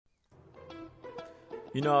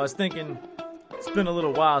You know, I was thinking, it's been a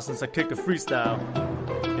little while since I kicked a freestyle,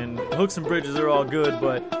 and hooks and bridges are all good,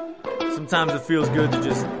 but sometimes it feels good to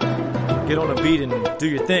just get on a beat and do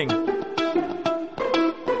your thing.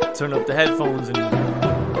 Turn up the headphones and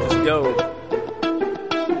just go.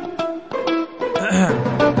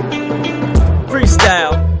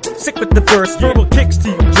 Freestyle, sick with the verse, verbal kicks to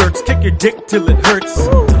you jerks, kick your dick till it hurts.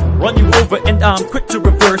 Run you over and I'm quick to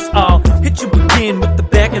reverse. I'll hit you again with the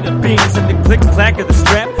back of the beans and the click-clack of the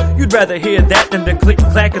strap. You'd rather hear that than the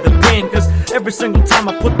click-clack of the pen, cause every single time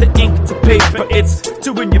I put the ink to paper, it's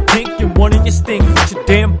two in your pink and one in your stink. Put your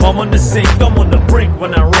damn bum on the sink, I'm on the brink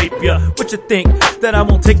when I rape ya. What you think, that I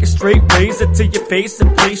won't take a straight razor to your face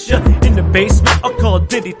and place ya in the basement? I'll call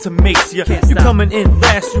Diddy to mace ya. You coming in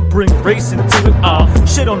last, you bring race into it. I'll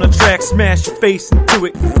shit on the track, smash your face into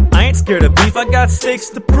it. I ain't scared of beef, I got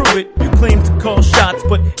stakes to prove it. You claim to call shots,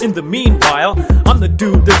 but in the meanwhile, I'm the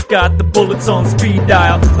dude that's got the bullets on speed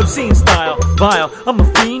dial. Obscene style, vile, I'm a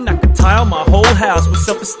fiend, I can tile my whole house with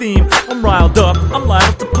self-esteem. I'm riled up, I'm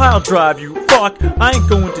liable to pile drive you. Fuck, I ain't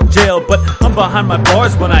going to jail, but I'm behind my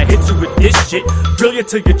bars when I hit you with this shit. Drill you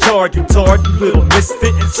till you're charred, you tard, you little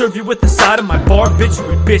misfit. Serve you with the side of my bar, bitch, you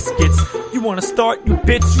with biscuits. You wanna start, you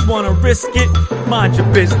bitch, you wanna risk it? Mind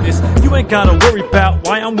your business, you ain't gotta worry about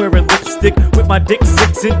why I'm wearing lipstick with my dick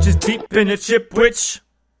 6 inches deep in a chip, which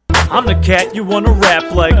I'm the cat you wanna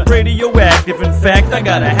rap like, radioactive, in fact I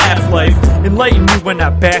got a half-life. Enlighten you when I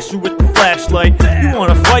bash you with the flashlight. You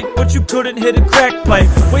wanna fight but you couldn't hit a crack pipe.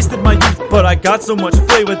 Wasted my youth but I got so much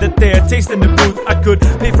flavor that they're tasting the booth. I could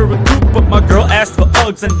pay for a coupe but my girl asked for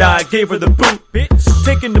Uggs and I gave her the boot, bitch.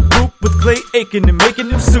 Taking the poop with Clay Aiken and making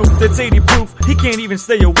him soup that's 80 proof. He can't even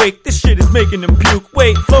stay awake, this shit is making him puke.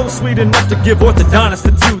 Wait, flow sweet enough to give orthodontist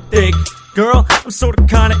a toothache. Girl, I'm sorta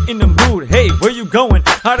kinda in the mood. Hey, where you going?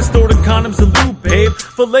 How to store the condoms and lube, babe?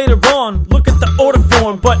 For later on, look at the order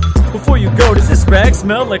form. But before you go, does this rag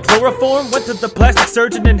smell like chloroform? Went to the plastic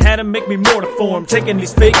surgeon and had him make me mortiform. Taking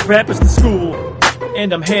these fake rappers to school,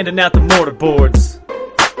 and I'm handing out the mortar boards.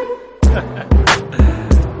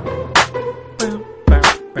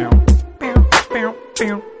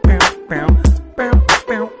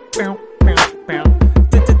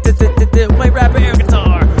 White rapper air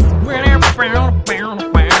guitar.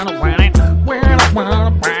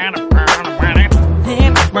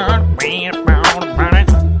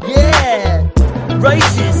 Yeah,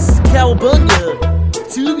 righteous, cowabunga,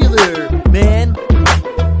 tubular, man.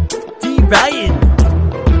 D. Ryan,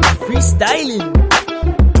 freestyling.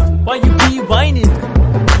 Why you be whining?